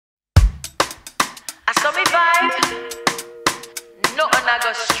I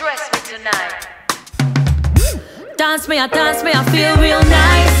go stress me tonight. Dance me, I feel real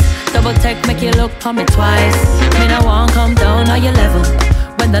nice. Double take, make you look for me twice. Me no want come down on your level.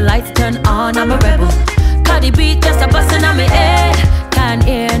 When the lights turn on, I'm a rebel. Cardi beat just a bustin' on me head. Can't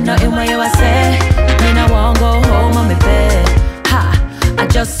hear nothing what you a say. Me no want go home on me bed. Ha, I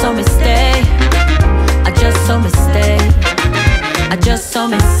just saw me stay. I just saw me stay. I just saw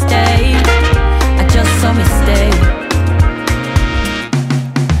me stay. I just saw me stay.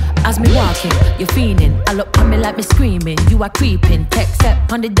 As me walking, you're fiending. I look on me like me screaming. You are creeping. Tech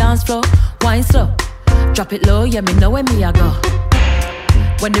step on the dance floor, wine slow. Drop it low, yeah, me know where me I go.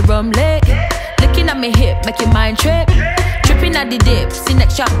 When the rum lit, looking at me hip, make your mind trip. Tripping at the dip, see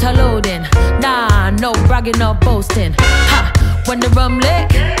next chapter loading. Nah, no bragging, no boasting. Ha, when the rum lit,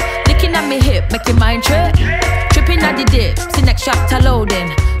 looking at me hip, make your mind trip. Tripping at the dip, see next chapter loading.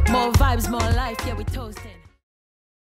 More vibes, more life, yeah, we toasting.